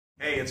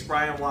Hey, it's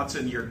Bryan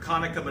Watson, your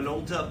Konica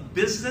Minolta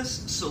Business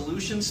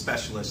Solution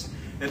Specialist.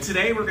 And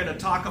today we're going to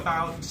talk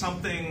about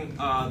something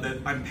that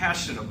I'm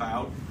passionate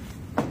about,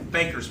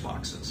 banker's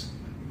boxes.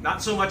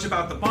 Not so much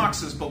about the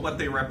boxes, but what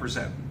they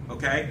represent,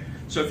 okay?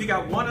 So if you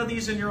got one of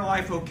these in your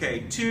life,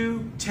 okay.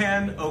 2,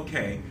 10,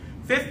 okay.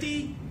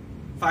 50,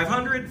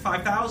 500,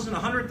 5,000,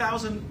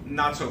 100,000,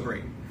 not so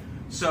great.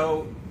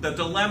 So the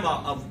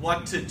dilemma of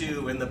what to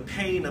do and the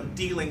pain of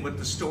dealing with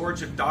the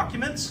storage of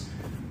documents,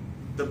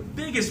 the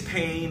biggest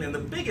pain and the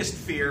biggest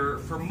fear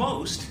for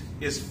most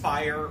is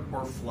fire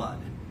or flood.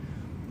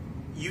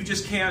 You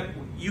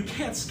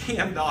can't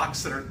scan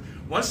docs that are,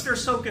 once they're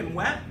soaking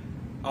wet,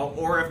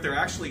 or if they're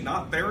actually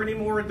not there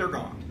anymore, they're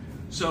gone.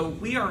 So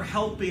we are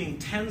helping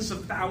tens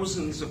of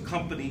thousands of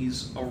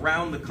companies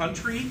around the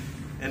country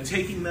and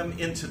taking them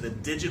into the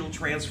digital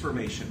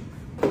transformation.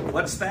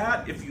 What's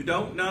that? If you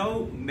don't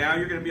know, now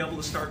you're going to be able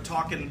to start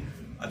talking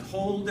a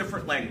whole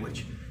different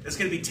language. It's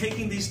going to be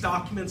taking these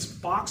documents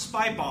box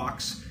by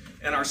box,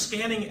 and our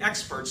scanning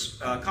experts,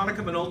 Konica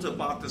Minolta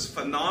bought this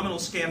phenomenal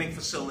scanning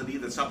facility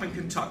that's up in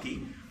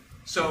Kentucky.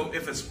 So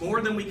if it's more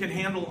than we can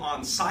handle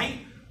on site,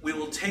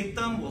 we'll take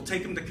them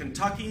to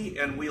Kentucky,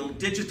 and we'll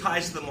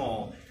digitize them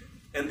all.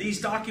 And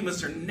these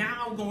documents are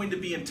now going to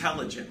be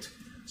intelligent.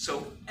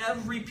 So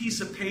every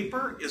piece of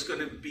paper is going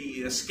to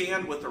be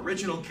scanned with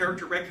original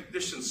character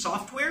recognition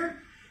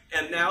software,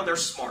 and now they're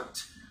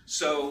smart.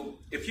 So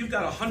if you've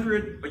got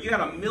 100, or you got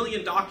 1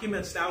 million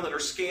documents now that are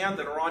scanned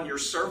that are on your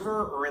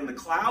server or in the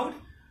cloud,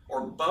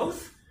 or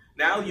both,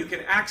 now you can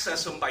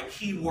access them by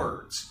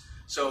keywords.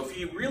 So if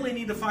you really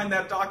need to find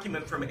that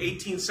document from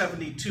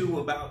 1872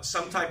 about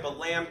some type of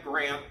land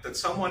grant that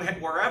someone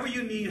had, wherever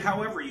you need,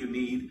 however you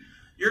need,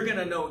 you're going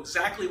to know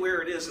exactly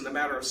where it is in a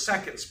matter of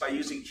seconds by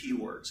using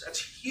keywords. That's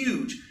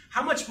huge.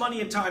 How much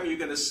money and time are you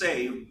going to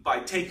save by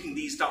taking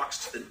these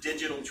docs to the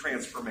digital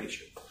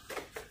transformation?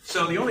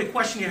 So the only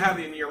question you have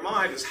in your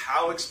mind is,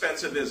 how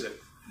expensive is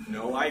it?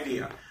 No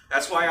idea.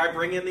 That's why I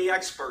bring in the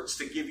experts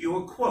to give you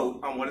a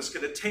quote on what it's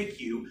going to take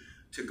you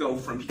to go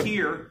from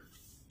here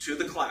to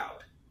the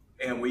cloud.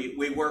 And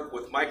we work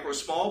with micro,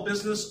 small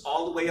business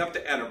all the way up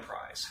to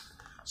enterprise.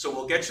 So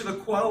we'll get you the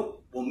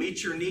quote, we'll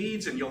meet your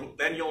needs, and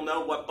then you'll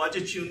know what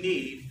budget you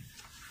need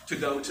to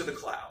go to the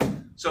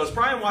cloud. So it's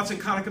Bryan Watson,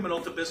 Konica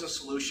Minolta Business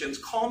Solutions.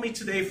 Call me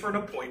today for an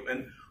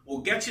appointment.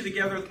 We'll get you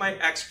together with my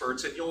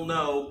experts, and you'll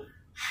know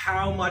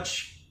how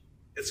much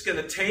it's going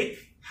to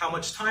take, how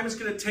much time it's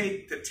going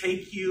to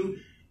take you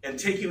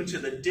into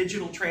the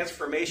digital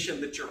transformation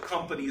that your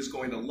company is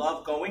going to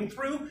love going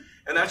through.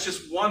 And that's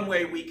just one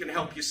way we can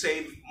help you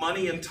save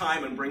money and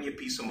time and bring you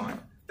peace of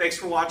mind. Thanks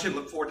for watching.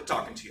 Look forward to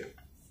talking to you.